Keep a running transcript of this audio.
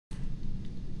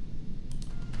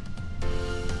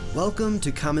Welcome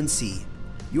to Come and See,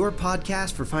 your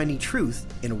podcast for finding truth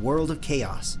in a world of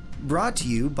chaos. Brought to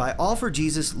you by All for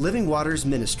Jesus Living Waters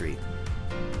Ministry.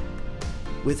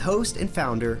 With host and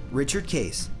founder Richard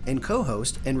Case and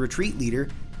co-host and retreat leader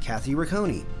Kathy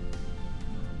Ricconi.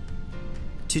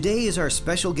 Today is our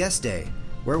special guest day,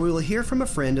 where we will hear from a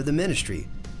friend of the ministry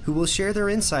who will share their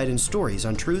insight and stories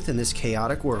on truth in this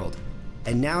chaotic world.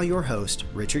 And now your host,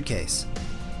 Richard Case.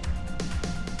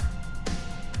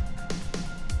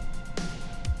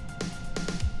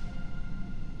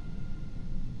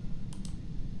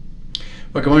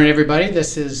 Well, good morning, everybody.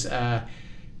 This is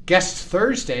Guest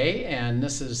Thursday, and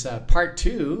this is part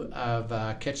two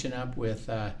of catching up with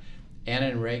Anna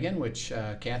and Reagan, which,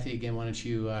 Kathy, again, why don't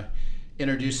you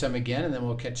introduce them again, and then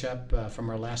we'll catch up from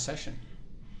our last session.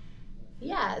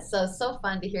 Yeah, so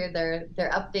fun to hear their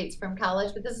updates from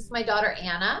college. But this is my daughter,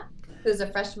 Anna, who's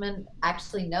a freshman.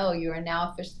 Actually, no, you are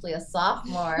now officially a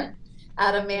sophomore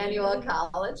at Emmanuel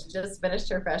College, just finished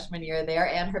her freshman year there,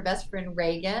 and her best friend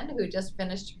Reagan, who just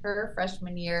finished her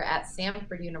freshman year at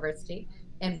Samford University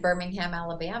in Birmingham,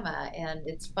 Alabama. And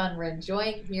it's fun. We're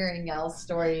enjoying hearing y'all's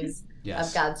stories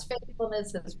of God's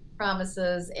faithfulness, His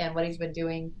promises, and what He's been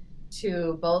doing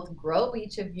to both grow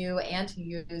each of you and to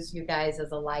use you guys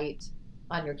as a light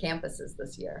on your campuses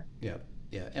this year. Yeah.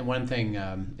 And one thing,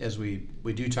 as we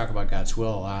do talk about God's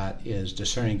will a lot, is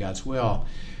discerning God's will.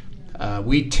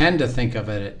 We tend to think of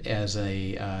it as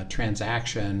a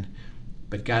transaction,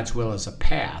 but God's will is a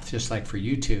path. Just like for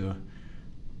you two,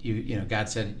 you know, God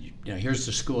said, here's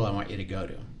the school I want you to go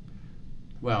to.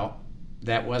 Well,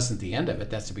 that wasn't the end of it.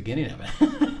 That's the beginning of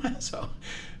it. So,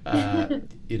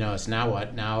 it's now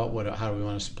what? Now what? How do we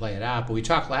want us to play it out? But we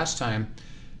talked last time,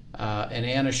 and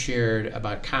Anna shared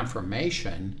about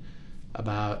confirmation,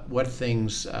 about what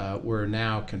things were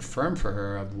now confirmed for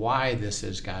her of why this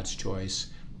is God's choice,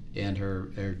 and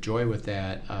her joy with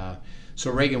that. So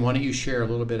Reagan, why don't you share a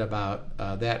little bit about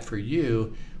that for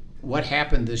you? What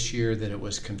happened this year that it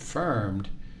was confirmed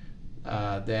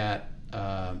that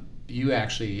you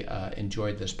actually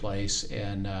enjoyed this place,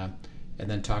 and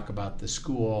then talk about the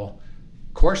school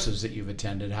courses that you've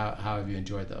attended. How have you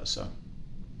enjoyed those? So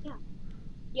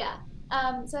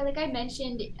so like I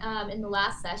mentioned in the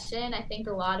last session, I think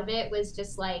a lot of it was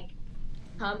just like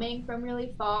coming from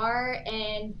really far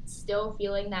and still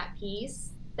feeling that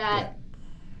peace that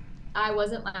I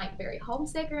wasn't like very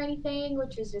homesick or anything,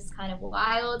 which was just kind of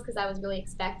wild because I was really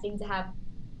expecting to have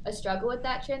a struggle with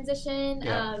that transition.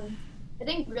 I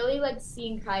think really like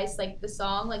seeing Christ, like the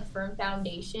song like Firm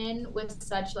Foundation was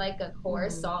such like a core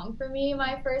song for me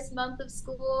my first month of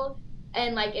school,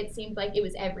 and like it seemed like it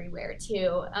was everywhere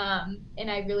too, and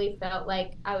I really felt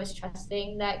like I was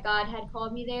trusting that God had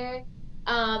called me there.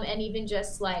 And even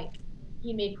just like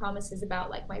He made promises about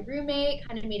like my roommate,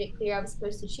 kind of made it clear I was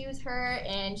supposed to choose her,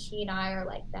 and she and I are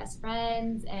like best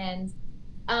friends. And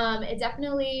it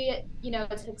definitely,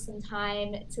 it took some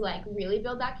time to like really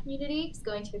build that community, because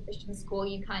going to a Christian school,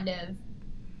 you kind of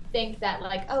think that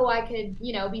like, oh, I could,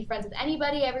 be friends with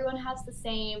anybody. Everyone has the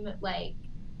same like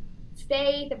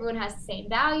faith, everyone has the same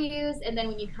values. And then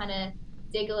when you kind of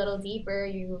dig a little deeper,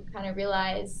 you kind of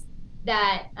realize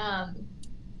that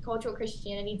cultural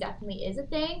Christianity definitely is a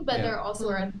thing, but there also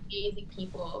are amazing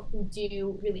people who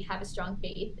do really have a strong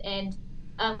faith, and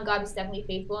God was definitely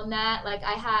faithful in that. Like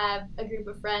I have a group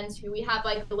of friends who we have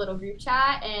like a little group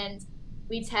chat, and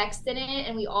we text in it,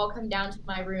 and we all come down to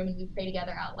my room and we pray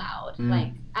together out loud,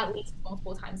 like at least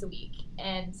multiple times a week.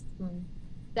 And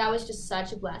that was just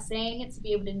such a blessing to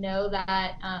be able to know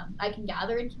that I can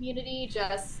gather in community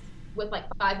just with like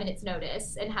 5 minutes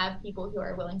notice and have people who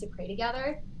are willing to pray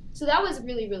together. So that was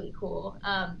really, really cool.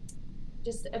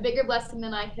 Just a bigger blessing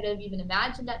than I could have even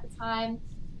imagined at the time.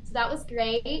 So that was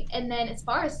great. And then as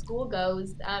far as school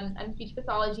goes, I'm a speech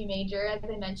pathology major, as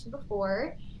I mentioned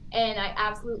before, and I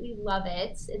absolutely love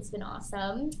it. It's been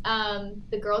awesome.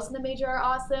 The girls in the major are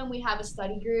awesome. We have a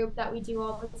study group that we do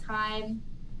all the time.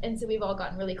 And so we've all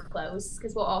gotten really close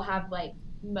because we'll all have like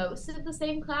most of the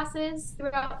same classes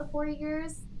throughout the 4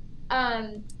 years.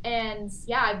 And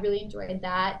yeah, I really enjoyed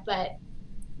that. But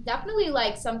definitely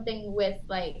like something with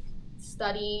like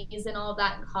studies and all of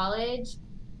that in college,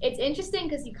 it's interesting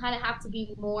because you kind of have to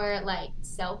be more like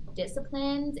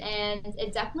self-disciplined, and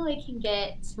it definitely can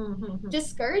get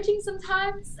discouraging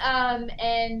sometimes,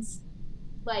 and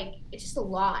like it's just a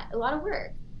lot of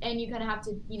work, and you kind of have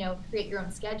to create your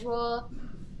own schedule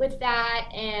with that,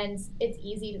 and it's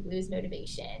easy to lose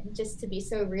motivation, just to be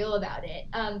so real about it.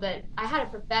 But I had a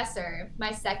professor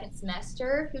my second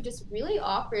semester who just really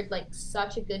offered like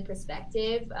such a good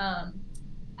perspective.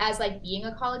 as like being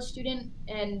a college student,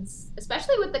 and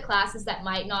especially with the classes that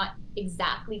might not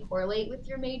exactly correlate with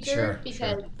your major,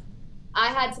 because I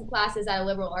had some classes at a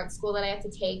liberal arts school that I had to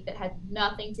take that had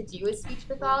nothing to do with speech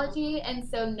pathology. And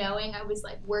so knowing I was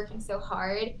like working so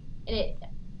hard, and it,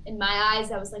 in my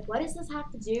eyes, I was like, what does this have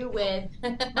to do with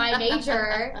my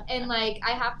major? And like,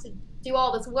 I have to do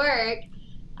all this work.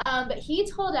 But he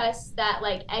told us that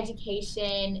like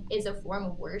education is a form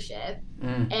of worship.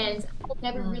 And I've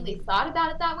never really thought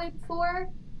about it that way before.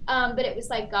 But it was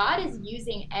like God is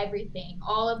using everything,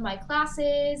 all of my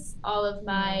classes, all of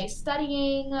my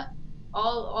studying,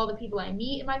 all the people I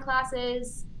meet in my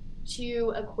classes,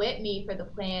 to equip me for the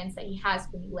plans that he has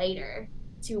for me later,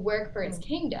 to work for his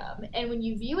kingdom. And when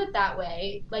you view it that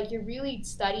way, like you're really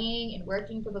studying and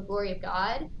working for the glory of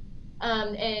God.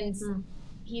 And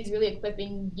he's really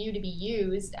equipping you to be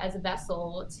used as a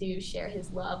vessel to share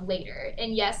his love later.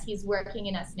 And yes, he's working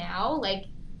in us now, like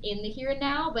in the here and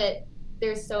now, but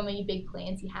there's so many big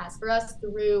plans he has for us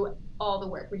through all the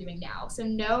work we're doing now. So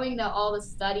knowing that all the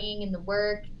studying and the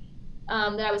work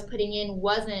that I was putting in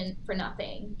wasn't for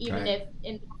nothing, even if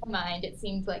in my mind it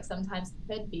seemed like sometimes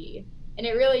it could be. And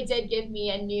it really did give me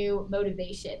a new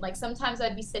motivation. Like sometimes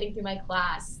I'd be sitting through my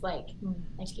class, like,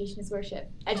 education is worship.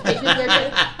 Education is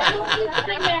worship.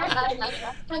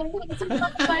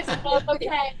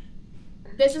 Okay,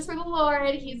 this is for the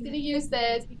Lord. He's going to use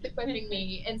this. He's equipping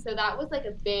me. And so that was like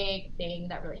a big thing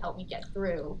that really helped me get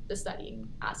through the studying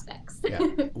aspects.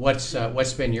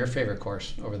 What's been your favorite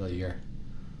course over the year?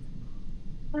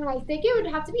 I think it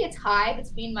would have to be a tie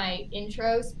between my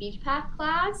intro speech path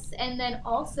class and then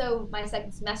also my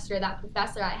second semester, that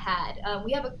professor I had.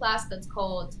 We have a class that's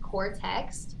called Core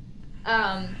Text.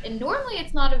 And normally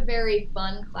it's not a very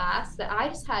fun class, but I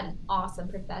just had an awesome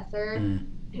professor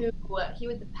who, he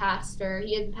was a pastor.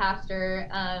 He is a pastor.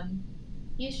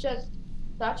 He's just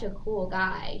such a cool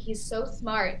guy. He's so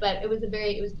smart, but it was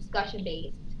discussion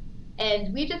based.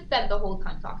 And we just spent the whole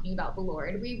time talking about the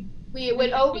Lord. We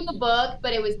would open the book,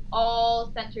 but it was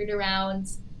all centered around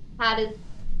how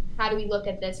do we look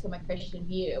at this from a Christian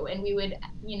view? And we would,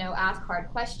 ask hard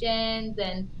questions,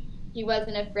 and he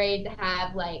wasn't afraid to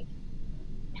have like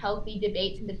healthy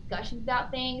debates and discussions about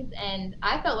things. And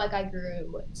I felt like I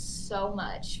grew so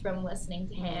much from listening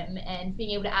to him and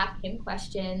being able to ask him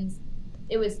questions.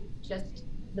 It was just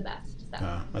the best.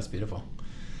 So. That's beautiful.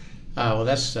 Well,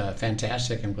 that's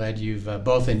fantastic. I'm glad you've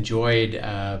both enjoyed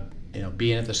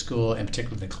being at the school, and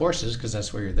particularly the courses, because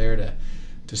that's where you're there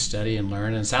to study and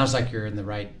learn. And it sounds like you're in the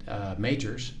right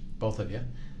majors, both of you.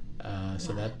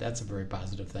 So that's a very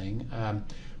positive thing.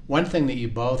 One thing that you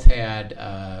both had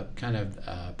kind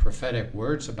of prophetic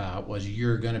words about was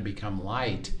you're going to become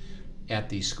light at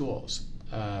these schools.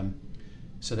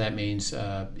 So that means,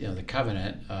 the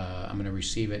covenant, I'm going to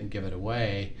receive it and give it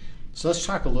away. So let's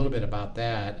talk a little bit about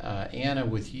that. Anna,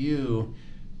 with you,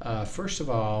 first of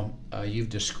all, you've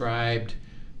described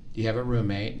you have a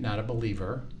roommate, not a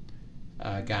believer.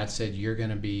 God said you're going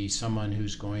to be someone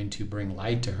who's going to bring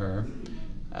light to her.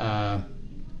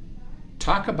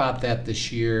 Talk about that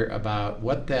this year, about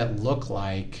what that looked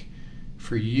like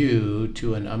for you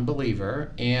to an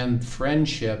unbeliever, and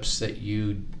friendships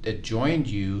that joined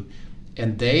you,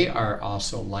 and they are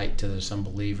also light to this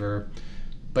unbeliever,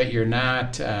 but you're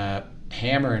not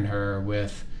hammering her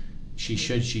with she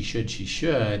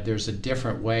should. There's a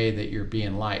different way that you're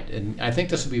being light. And I think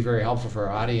this will be very helpful for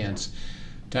our audience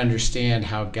to understand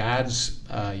how God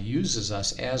uses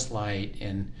us as light,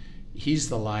 and he's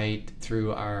the light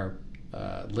through our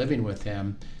living with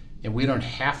him, and we don't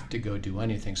have to go do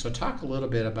anything. So talk a little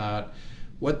bit about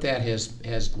what that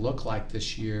has looked like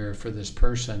this year for this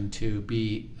person to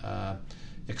be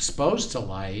exposed to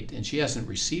light, and she hasn't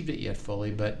received it yet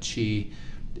fully, but she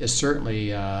is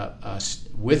certainly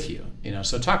with you.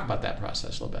 So talk about that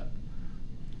process a little bit.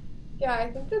 Yeah, I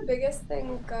think the biggest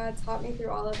thing God taught me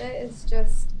through all of it is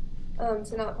just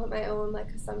to not put my own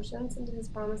assumptions into his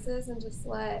promises, and just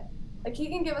he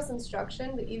can give us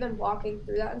instruction, but even walking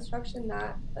through that instruction,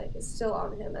 that is still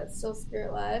on him. That's still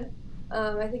spirit led.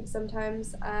 I think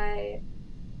sometimes I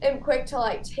am quick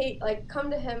to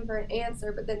come to him for an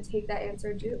answer, but then take that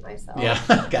answer and do it myself. Yeah,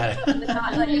 got it. And then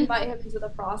not invite him into the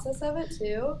process of it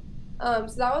too.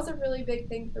 So that was a really big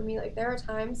thing for me. There are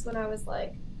times when I was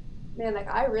like, man,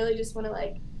 I really just want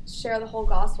to share the whole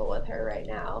gospel with her right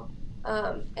now.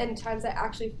 And times I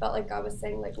actually felt like God was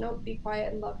saying nope, be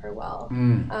quiet and love her well.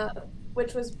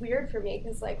 Which was weird for me,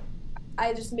 because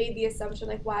I just made the assumption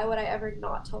why would I ever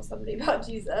not tell somebody about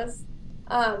Jesus?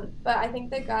 But I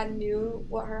think that God knew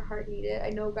what her heart needed. I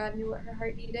know God knew what her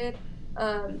heart needed.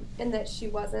 and that she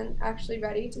wasn't actually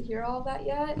ready to hear all of that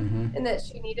yet, and that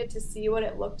she needed to see what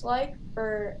it looked like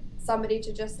for somebody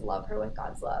to just love her with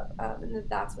God's love, and that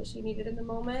that's what she needed in the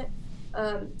moment.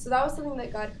 So that was something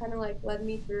that God kind of like led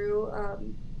me through,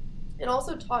 and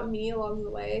also taught me along the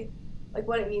way, like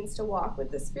what it means to walk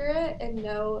with the Spirit and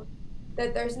know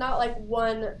that there's not like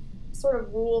one sort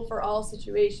of rule for all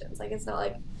situations. Like it's not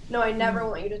like, no, I never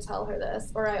want you to tell her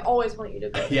this, or I always want you to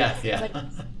go Yeah, this. yeah. Like,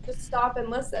 just stop and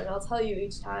listen. I'll tell you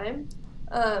each time.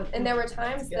 And there were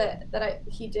times that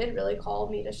he did really call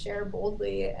me to share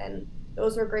boldly, and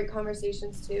those were great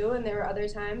conversations too. And there were other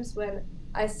times when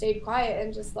I stayed quiet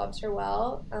and just loved her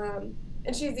well.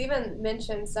 And she's even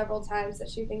mentioned several times that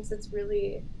she thinks it's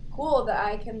really cool that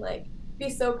I can like be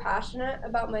so passionate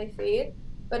about my faith,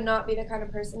 but not be the kind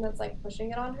of person that's like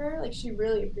pushing it on her. Like she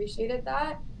really appreciated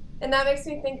that. And that makes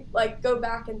me think, like, go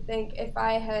back and think if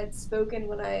I had spoken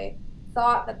when I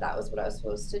thought that that was what I was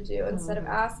supposed to do instead of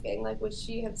asking, like, would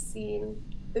she have seen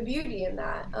the beauty in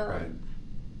that? Right.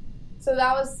 So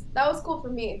that was cool for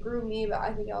me. It grew me, but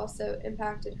I think it also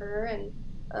impacted her. And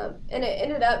it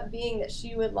ended up being that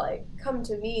she would like come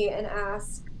to me and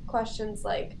ask questions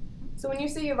like, so when you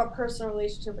say you have a personal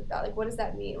relationship with God, like what does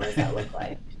that mean? What does that look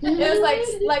like? It was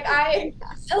like I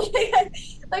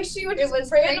like she would just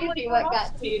randomly what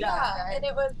got teed up, right?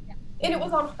 and it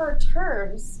was on her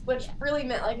terms, which really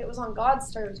meant like it was on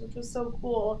God's terms, which was so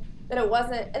cool that it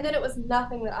wasn't, and then it was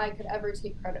nothing that I could ever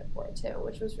take credit for too,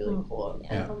 which was really cool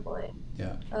and humbling.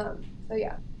 Yeah. So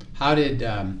yeah. How did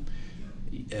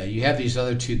you have these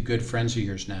other two good friends of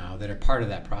yours now that are part of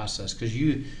that process? Because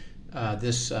you,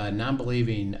 this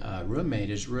non-believing roommate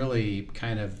is really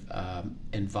kind of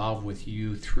involved with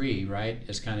you three, right?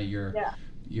 As kind of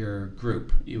your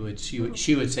group.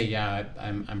 She would say, yeah,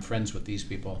 I'm friends with these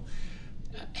people.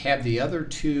 Have the other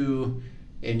two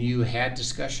and you had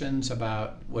discussions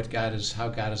about how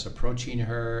God is approaching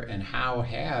her, and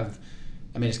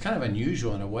it's kind of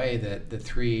unusual in a way that the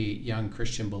three young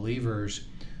Christian believers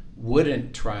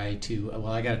wouldn't try to, well,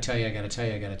 I got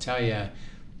to tell you,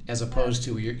 as opposed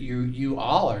to you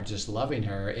all are just loving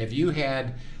her. Have you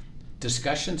had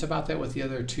discussions about that with the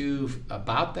other two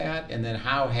about that, and then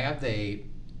how have they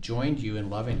joined you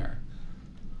in loving her?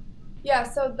 Yeah,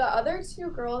 so the other two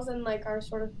girls in like our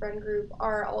sort of friend group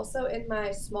are also in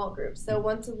my small group. So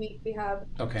once a week we have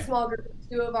a small group of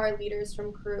two of our leaders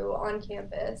from Crew on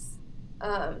campus.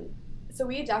 So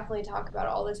we definitely talk about it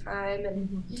all the time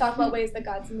and talk about ways that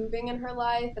God's moving in her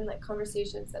life and like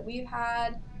conversations that we've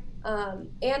had,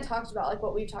 and talked about like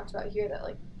what we've talked about here, that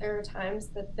like there are times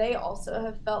that they also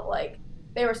have felt like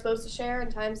they were supposed to share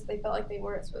and times that they felt like they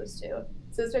weren't supposed to.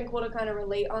 So it's been cool to kind of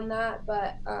relate on that,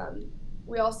 but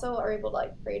we also are able to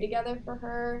like pray together for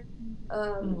her,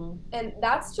 and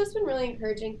that's just been really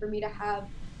encouraging for me to have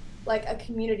like a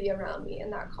community around me in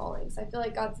that calling. So I feel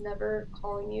like God's never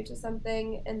calling you to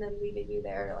something and then leaving you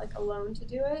there like alone to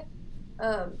do it.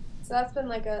 So that's been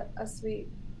like a sweet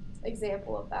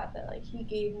example of that like he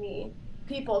gave me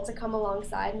people to come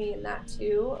alongside me in that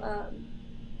too,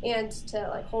 and to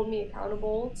like hold me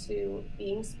accountable to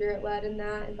being Spirit-led in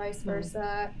that, and vice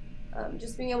versa.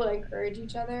 Just being able to encourage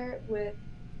each other with,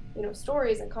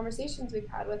 stories and conversations we've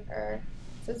had with her.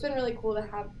 So it's been really cool to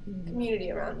have community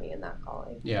around me in that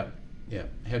calling. Yeah.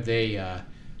 Have they,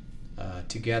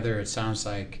 together, it sounds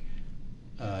like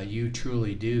you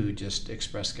truly do just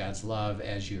express God's love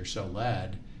as you're so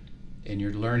led, and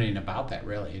you're learning about that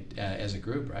really as a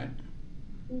group, right?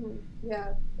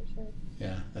 Yeah, for sure.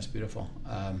 Yeah, that's beautiful.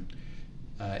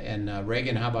 And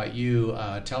Reagan, how about you?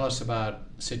 Tell us about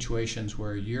situations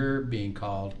where you're being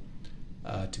called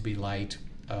to be light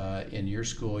in your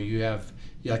school. You have,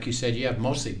 like you said, you have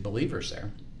mostly believers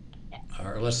there,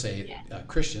 or let's say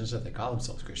Christians, that they call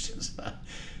themselves Christians.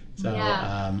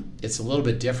 So it's a little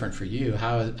bit different for you.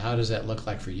 How does that look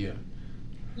like for you?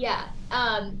 Yeah,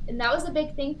 and that was a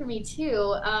big thing for me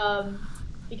too,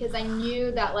 because I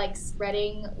knew that like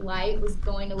spreading light was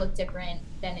going to look different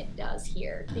than it does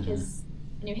here, because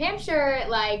in New Hampshire,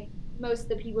 like most of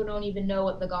the people don't even know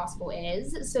what the gospel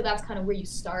is, so that's kind of where you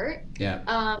start.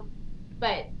 Yeah.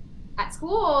 But at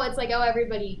school, it's like, oh,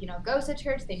 everybody, goes to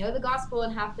church, they know the gospel,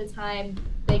 and half the time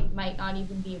they might not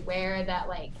even be aware that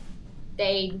like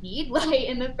they need light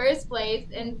in the first place,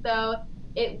 and so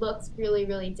it looks really,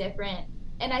 really different.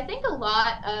 And I think a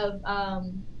lot of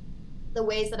the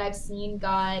ways that I've seen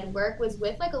God work was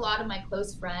with like a lot of my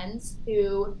close friends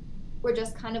who were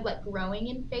just kind of like growing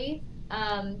in faith,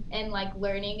 and like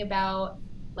learning about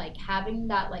like having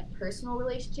that like personal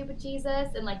relationship with Jesus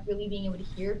and like really being able to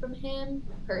hear from him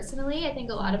personally. I think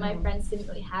a lot of my friends didn't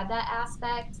really have that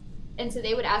aspect. And so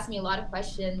they would ask me a lot of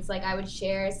questions. Like I would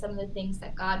share some of the things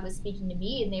that God was speaking to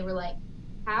me, and they were like,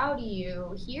 how do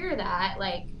you hear that?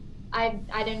 Like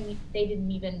they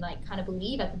didn't even like kind of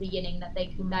believe at the beginning that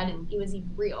it was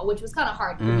even real, which was kind of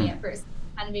hard for me at first.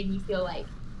 It kind of made me feel like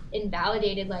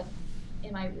invalidated, like,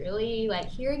 am I really like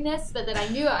hearing this? But then I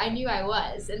knew I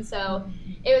was. And so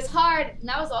it was hard. And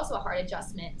that was also a hard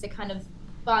adjustment to kind of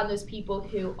find those people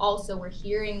who also were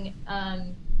hearing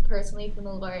personally from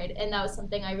the Lord. And that was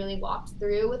something I really walked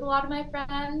through with a lot of my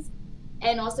friends.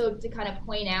 And also to kind of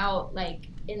point out, like,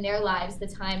 in their lives, the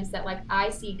times that, like, I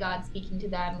see God speaking to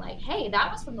them, like, hey,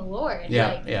 that was from the Lord.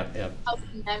 Yeah, like,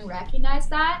 helping them recognize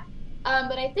that.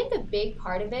 But I think a big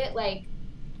part of it, like,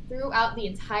 throughout the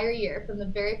entire year, from the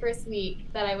very first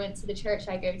week that I went to the church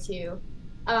I go to,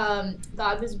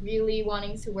 God was really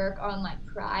wanting to work on like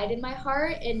pride in my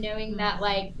heart, and knowing that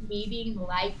like me being the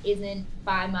light isn't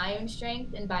by my own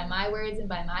strength and by my words and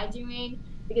by my doing.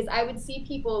 Because I would see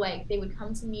people, like, they would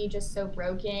come to me just so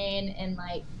broken, and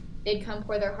like they'd come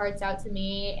pour their hearts out to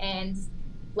me, and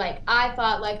like I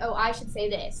thought like, oh, I should say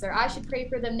this, or I should pray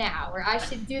for them now, or I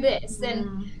should do this.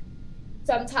 And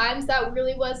sometimes that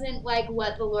really wasn't like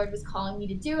what the Lord was calling me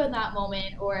to do in that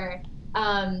moment, or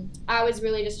I was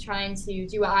really just trying to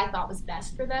do what I thought was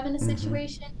best for them in a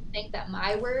situation. Think that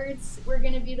my words were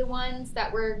going to be the ones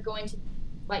that were going to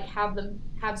like have them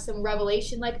have some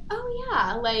revelation, like, oh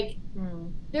yeah, like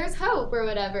there's hope or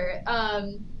whatever.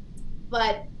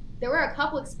 But there were a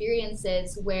couple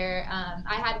experiences where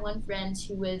I had one friend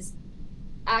who was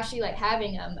actually like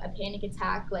having a panic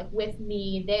attack like with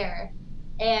me there.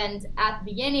 And at the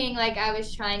beginning, like I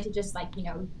was trying to just like,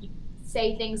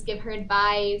 say things, give her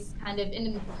advice, kind of.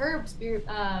 And her spirit,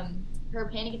 her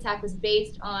panic attack was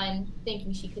based on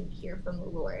thinking she couldn't hear from the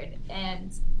Lord.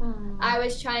 And I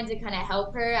was trying to kind of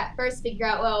help her at first figure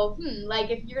out, well, like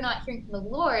if you're not hearing from the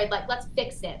Lord, like let's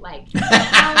fix it. Like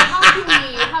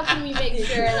how can we make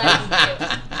sure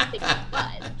that she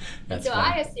was? And so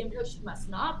I assumed, oh, she must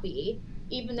not be,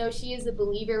 even though she is a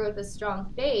believer with a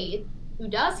strong faith who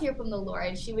does hear from the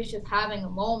Lord. She was just having a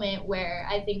moment where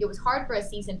I think it was hard for a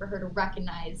season for her to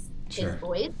recognize his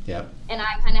voice. Yep. And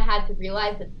I kind of had to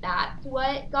realize that that's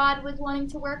what God was wanting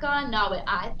to work on, not what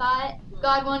I thought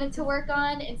God wanted to work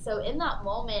on. And so in that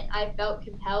moment, I felt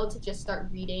compelled to just start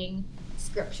reading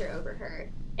scripture over her.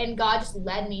 And God just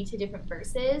led me to different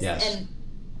verses. Yes. And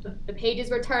the pages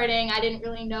were turning. I didn't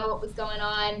really know what was going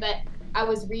on, but I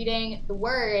was reading the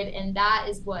word, and that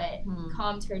is what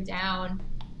calmed her down.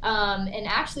 And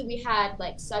actually we had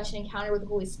like such an encounter with the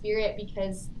Holy Spirit,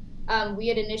 because we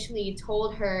had initially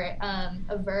told her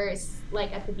a verse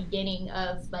like at the beginning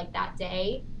of like that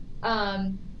day,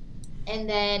 and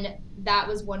then that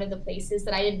was one of the places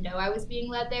that I didn't know I was being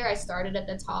led there. I started at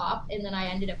the top, and then I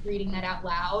ended up reading that out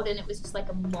loud, and it was just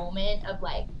like a moment of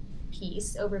like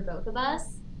peace over both of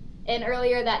us. And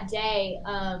earlier that day,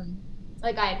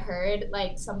 like I had heard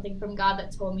like something from God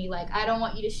that told me, like, I don't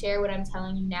want you to share what I'm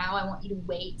telling you now. I want you to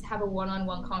wait to have a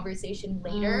one-on-one conversation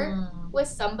later with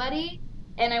somebody,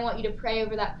 and I want you to pray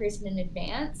over that person in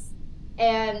advance.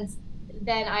 And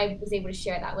then I was able to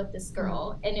share that with this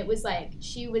girl, and it was like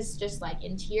she was just like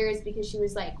in tears, because she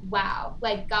was like, wow,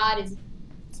 like God is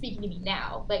speaking to me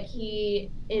now, like he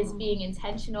is being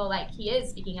intentional, like he is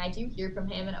speaking, I do hear from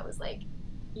him. And I was like,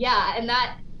 yeah. And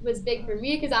that was big for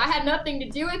me, because I had nothing to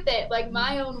do with it. Like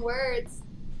my own words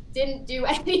didn't do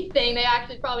anything. They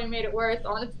actually probably made it worse,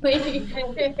 honestly.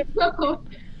 So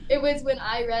it was when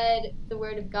I read the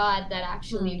word of God that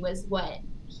actually was what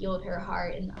healed her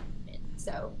heart in that moment.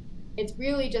 So it's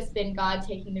really just been God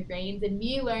taking the reins and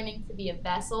me learning to be a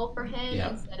vessel for him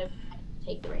instead of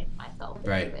take the reins myself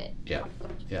and do it.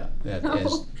 Yeah.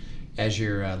 That as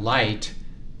your light,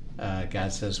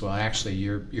 God says, well, actually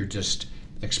you're just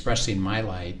expressing my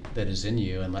light that is in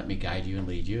you, and let me guide you and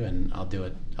lead you, and I'll do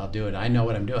it. I know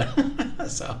what I'm doing.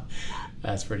 So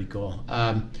that's pretty cool.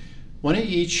 Why don't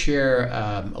you each share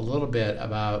a little bit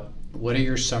about what are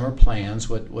your summer plans?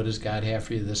 What does God have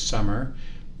for you this summer?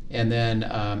 And then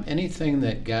anything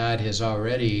that God has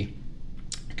already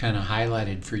kind of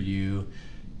highlighted for you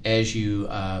as you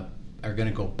are going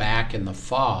to go back in the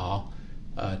fall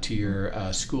to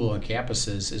your school and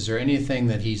campuses. Is there anything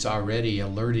that he's already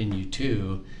alerting you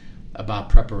to about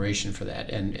preparation for that?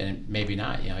 And maybe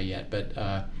not yet, but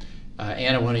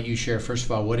Anna, why don't you share first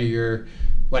of all, what's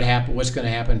going to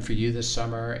happen for you this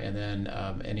summer, and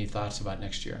then any thoughts about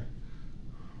next year?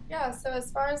 Yeah, so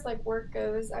as far as like work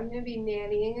goes, I'm going to be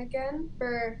nannying again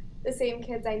for the same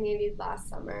kids I nannied last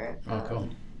summer. Oh, cool.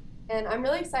 And I'm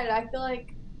really excited. I feel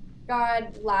like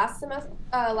God last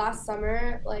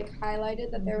summer like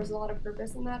highlighted that there was a lot of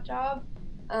purpose in that job,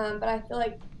 but I feel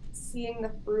like seeing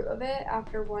the fruit of it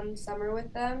after one summer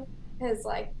with them has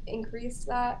like increased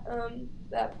that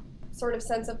sort of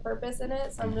sense of purpose in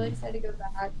it. So I'm really excited to go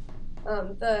back.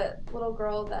 The little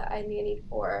girl that I nannied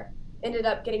for ended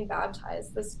up getting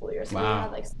baptized this school year. So we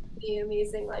had like so many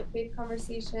amazing like faith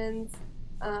conversations.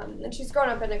 And she's grown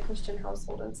up in a Christian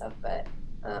household and stuff, but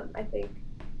I think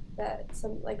that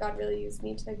God really used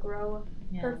me to grow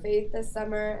her faith this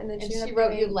summer, and then she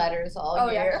wrote you letters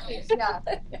all year. Yeah.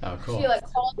 Oh, cool. She like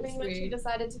called me when she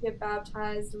decided to get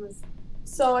baptized and was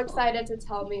so excited to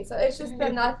tell me. So it's just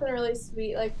been that's been a really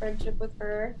sweet like friendship with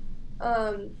her.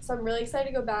 So I'm really excited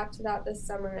to go back to that this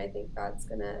summer, and I think God's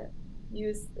gonna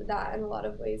use that in a lot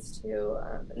of ways too.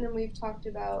 And then we've talked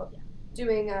about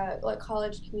doing a like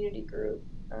college community group,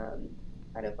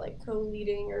 kind of like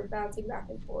co-leading or bouncing back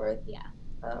and forth.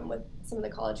 With some of the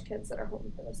college kids that are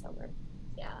home for the summer.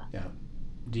 Yeah.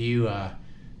 Do you,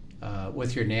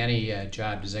 with your nanny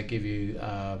job, does that give you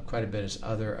quite a bit of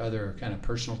other kind of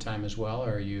personal time as well,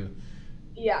 or are you?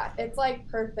 Yeah, it's like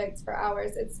perfect for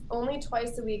hours. It's only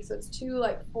twice a week, so it's 2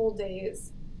 like full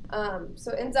days.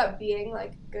 So it ends up being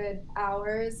like good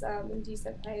hours and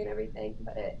decent pay and everything,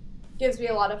 but it gives me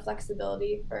a lot of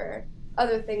flexibility for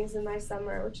other things in my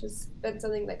summer, which has been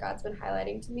something that God's been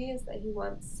highlighting to me, is that He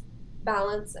wants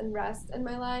balance and rest in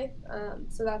my life.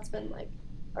 So that's been like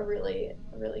a really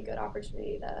good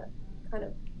opportunity to kind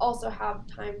of also have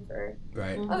time for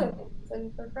other things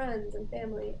and for friends and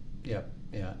family. Yep.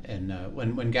 Yeah. And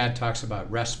when God talks about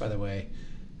rest, by the way,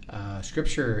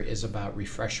 Scripture is about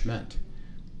refreshment,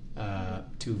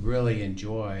 to really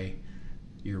enjoy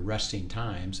your resting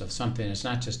times of something. It's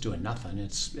not just doing nothing.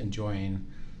 It's enjoying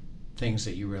things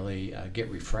that you really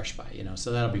get refreshed by.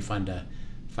 So that'll be fun to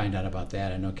find out about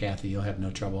that. I know Kathy, you'll have no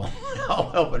trouble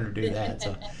helping her do that.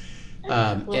 So,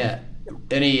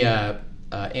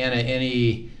 Anna,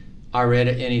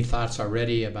 any thoughts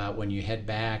already about when you head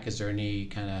back? Is there any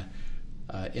kind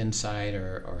of insight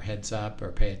or heads up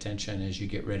or pay attention as you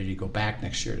get ready to go back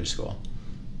next year to school?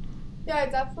 Yeah, I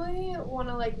definitely want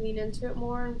to like lean into it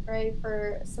more and pray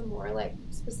for some more like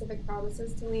specific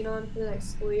promises to lean on for the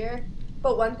next school year.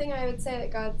 But one thing I would say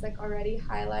that God's like already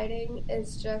highlighting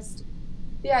is just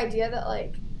the idea that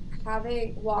like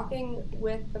walking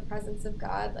with the presence of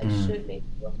God like should make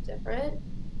you look different.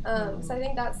 So I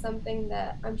think that's something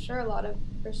that I'm sure a lot of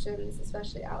Christians,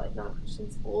 especially at like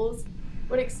non-Christian schools,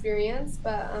 would experience.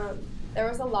 But there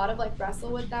was a lot of like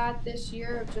wrestle with that this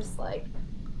year of just like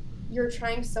you're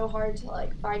trying so hard to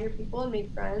like find your people and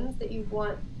make friends that you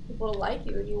want people to like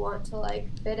you and you want to like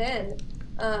fit in.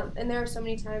 And there are so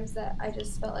many times that I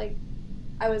just felt like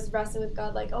I was wrestling with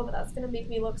God, like, oh, but that's gonna make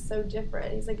me look so different.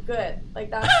 And He's like, good,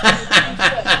 like that's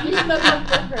you should look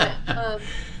different.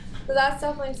 So that's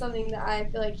definitely something that I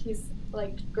feel like He's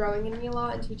like growing in me a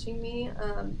lot and teaching me,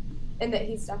 and that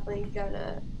He's definitely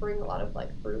gonna bring a lot of like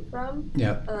fruit from.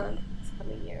 This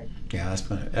coming year. Yeah, that's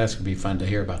gonna be fun to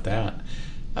hear about that.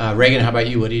 Reagan, how about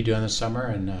you? What are you doing this summer,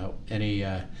 and any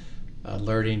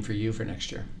learning for you for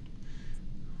next year?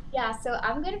 Yeah, so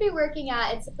I'm going to be working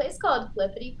it's a place called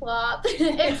Flippity Flop.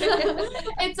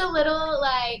 It's a little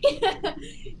like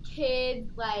kid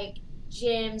like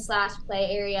gym /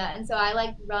 play area. And so I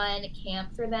like run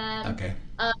camp for them. Okay.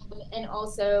 And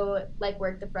also like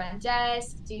work the front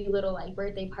desk, do little like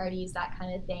birthday parties, that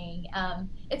kind of thing.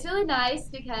 It's really nice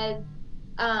because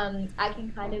I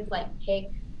can kind of like pick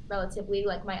relatively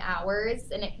like my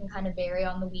hours, and it can kind of vary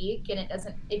on the week, and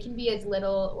it can be as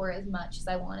little or as much as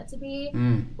I want it to be,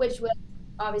 which was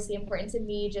obviously important to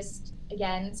me, just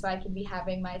again so I can be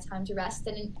having my time to rest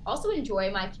and also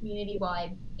enjoy my community while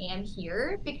I am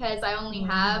here, because I only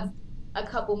have a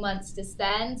couple months to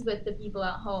spend with the people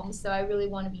at home, so I really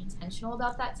want to be intentional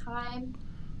about that time.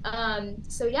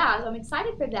 So I'm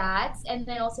excited for that. And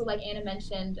then also, like Anna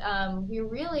mentioned, we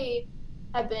really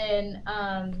have been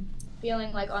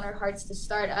feeling like on our hearts to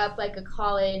start up like a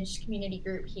college community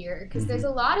group here, because there's a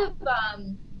lot of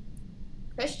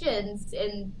Christians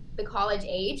in the college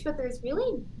age, but there's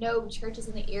really no churches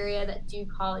in the area that do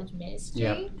college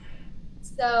ministry.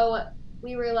 So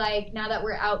we were like, now that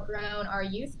we're outgrown our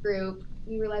youth group,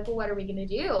 we were like, well, what are we going to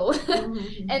do?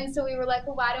 And so we were like,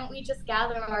 well, why don't we just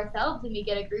gather ourselves and we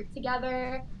get a group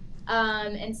together?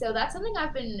 And so that's something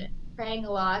I've been praying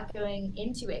a lot going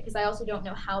into it, because I also don't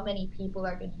know how many people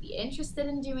are going to be interested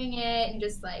in doing it, and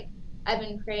just like I've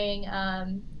been praying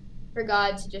for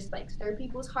God to just like stir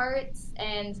people's hearts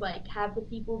and like have the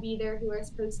people be there who are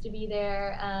supposed to be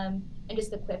there, and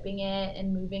just equipping it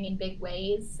and moving in big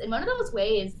ways. And one of those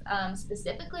ways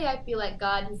specifically, I feel like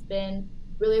God has been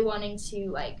really wanting to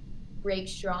like break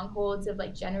strongholds of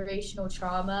like generational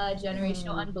trauma,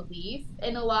 generational unbelief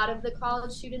in a lot of the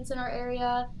college students in our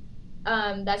area.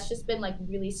 That's just been like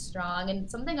really strong, and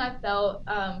something I felt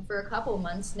for a couple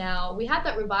months now. We had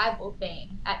that revival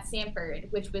thing at Sanford,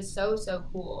 which was so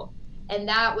cool, and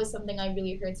that was something I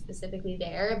really heard specifically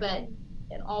there, but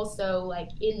and also like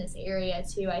in this area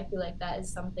too. I feel like that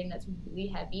is something that's really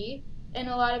heavy in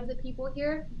a lot of the people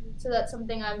here. So that's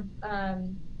something I'm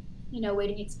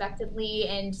waiting expectantly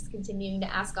and just continuing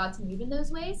to ask God to move in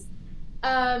those ways.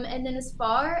 And then as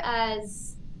far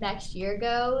as next year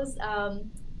goes,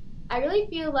 I really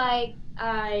feel like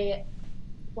I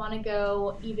want to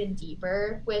go even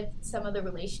deeper with some of the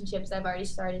relationships I've already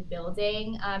started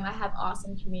building. I have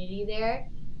awesome community there.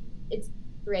 It's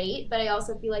great, but I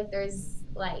also feel like there's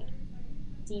like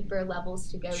deeper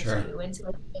levels to go to, and to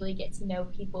like really get to know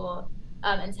people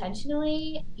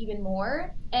intentionally even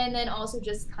more, and then also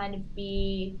just kind of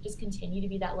continue to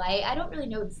be that light. I don't really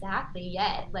know exactly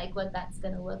yet like what that's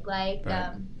going to look like,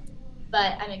 right.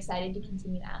 But I'm excited to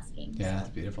continue asking. Yeah, that's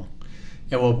beautiful.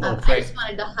 Yeah, we'll pray. I just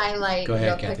wanted to highlight Go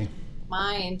ahead, Kathy.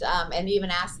 Mind, and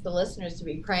even ask the listeners to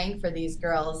be praying for these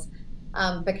girls,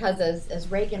 because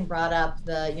as Reagan brought up,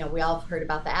 we all heard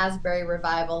about the Asbury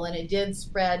revival, and it did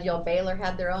spread. Baylor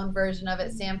had their own version of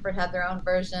it. Sanford had their own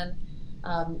version.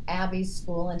 Abby's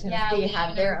school in Tennessee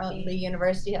had their own. Lee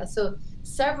University has. So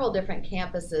several different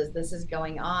campuses this is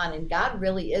going on, and God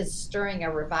really is stirring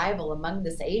a revival among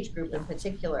this age group in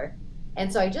particular. And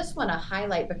so I just want to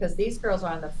highlight, because these girls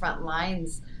are on the front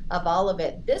lines of all of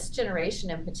it. This generation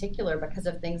in particular, because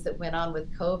of things that went on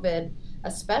with COVID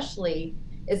especially,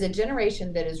 is a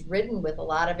generation that is ridden with a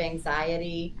lot of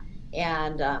anxiety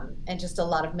and just a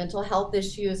lot of mental health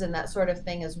issues and that sort of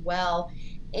thing as well.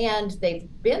 And they've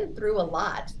been through a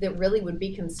lot that really would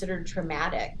be considered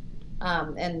traumatic.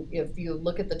 And if you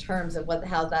look at the terms of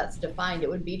how that's defined, it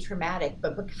would be traumatic.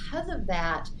 But because of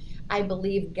that, I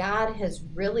believe God has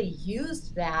really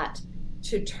used that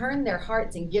to turn their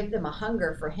hearts and give them a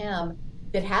hunger for Him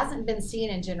that hasn't been seen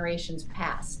in generations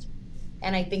past.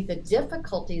 And I think the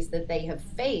difficulties that they have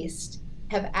faced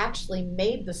have actually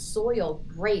made the soil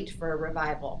great for a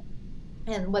revival.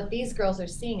 And what these girls are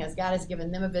seeing is God has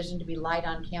given them a vision to be light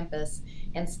on campus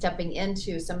and stepping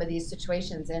into some of these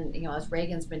situations. And, as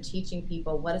Reagan's been teaching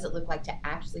people, what does it look like to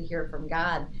actually hear from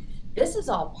God? This is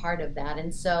all part of that.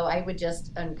 And so I would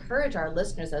just encourage our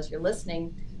listeners, as you're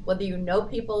listening, whether you know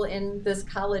people in this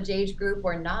college age group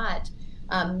or not,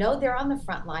 know they're on the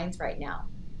front lines right now.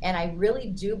 And I really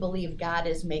do believe God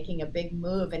is making a big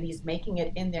move, and He's making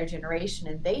it in their generation.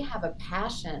 And they have a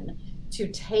passion to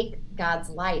take God's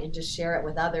light and to share it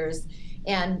with others,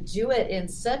 and do it in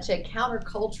such a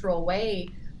countercultural way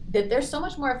that they're so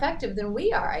much more effective than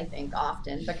we are, I think,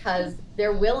 often, because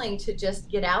they're willing to just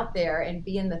get out there and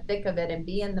be in the thick of it and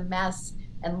be in the mess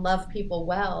and love people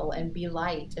well and be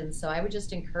light. And so I would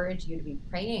just encourage you to be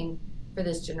praying for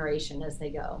this generation as they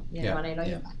go. And I know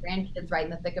you've got grandkids right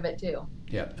in the thick of it too.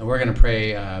 Yeah, and we're going to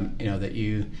pray, that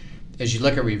you, as you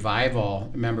look at revival,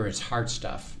 remember it's heart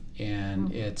stuff,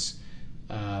 and it's.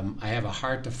 I have a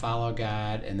heart to follow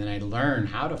God, and then I learn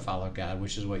how to follow God,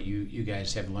 which is what you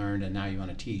guys have learned, and now you want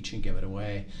to teach and give it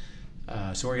away.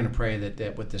 So we're going to pray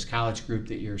that with this college group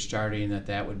that you're starting,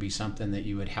 that would be something that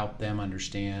you would help them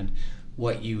understand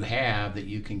what you have that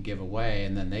you can give away,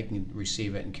 and then they can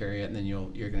receive it and carry it, and then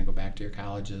you're going to go back to your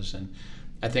colleges. And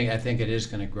I think it is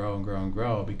going to grow and grow and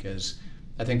grow, because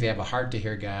I think they have a heart to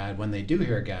hear God. When they do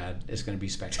hear God, it's going to be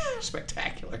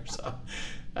spectacular. So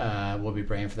we'll be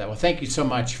praying for that. Well, thank you so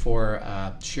much for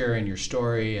sharing your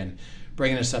story and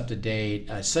bringing us up to date.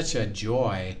 Such a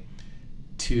joy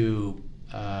to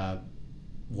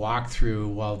walk through,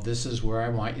 well, this is where I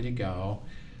want you to go.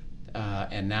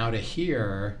 And now to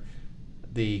hear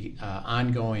the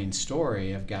ongoing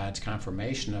story of God's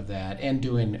confirmation of that, and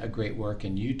doing a great work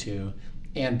in you two,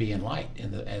 and being light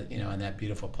in in that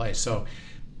beautiful place. So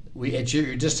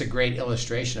you're just a great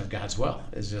illustration of God's will.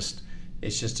 It's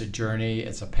just a journey.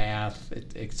 It's a path.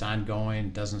 It's ongoing.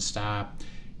 It doesn't stop.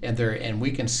 And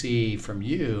we can see from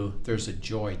you, there's a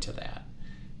joy to that.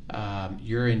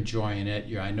 You're enjoying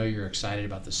it. I know you're excited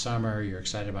about the summer. You're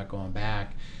excited about going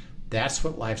back. That's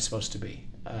what life's supposed to be.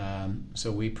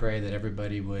 So we pray that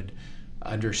everybody would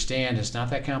understand it's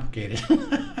not that complicated.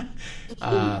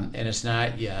 And it's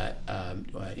not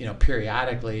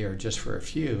periodically or just for a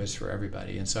few. It's for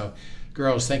everybody. And so,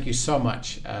 girls, thank you so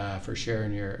much for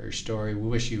sharing your story. We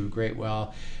wish you great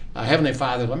well. Heavenly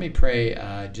Father, let me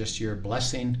pray just your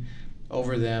blessing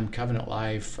over them, covenant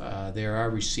life. They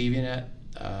are receiving it.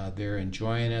 They're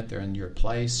enjoying it. They're in your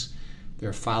place.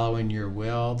 They're following your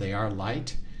will. They are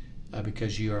light.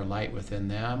 because you are light within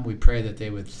them. We pray that they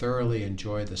would thoroughly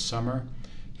enjoy the summer,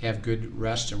 have good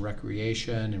rest and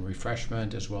recreation and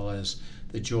refreshment, as well as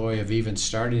the joy of even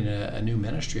starting a new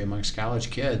ministry amongst college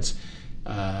kids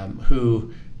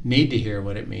who need to hear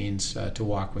what it means to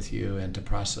walk with you and to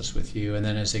process with you. And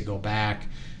then as they go back,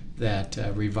 that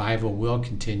revival will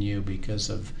continue because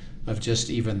of just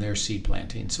even their seed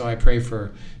planting. So I pray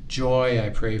for joy, I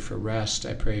pray for rest,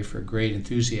 I pray for great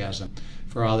enthusiasm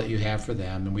for all that you have for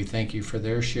them. And we thank you for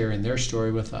their sharing their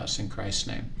story with us in Christ's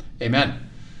name. Amen.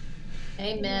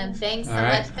 Amen. Thanks so All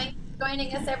right. much. Thanks for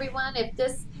joining us, everyone. If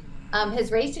this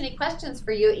has raised any questions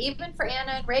for you, even for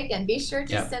Anna and Reagan, be sure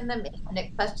to send them in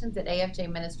at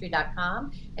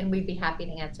questions@afjministry.com, and we'd be happy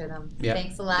to answer them. Yep.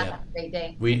 Thanks a lot. Yep. Have a great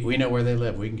day. We know where they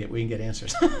live. We can get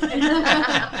answers. All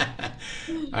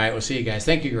right, we'll see you guys.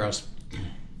 Thank you, girls.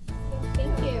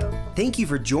 Thank you. Thank you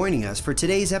for joining us for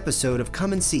today's episode of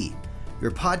Come and See,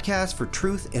 your podcast for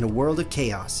truth in a world of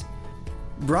chaos.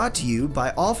 Brought to you by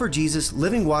All for Jesus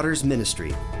Living Waters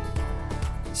Ministry.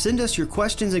 Send us your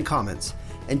questions and comments,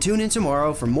 and tune in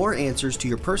tomorrow for more answers to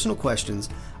your personal questions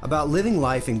about living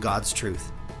life in God's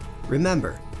truth.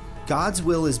 Remember, God's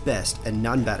will is best and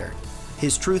none better.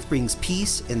 His truth brings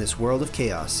peace in this world of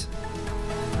chaos.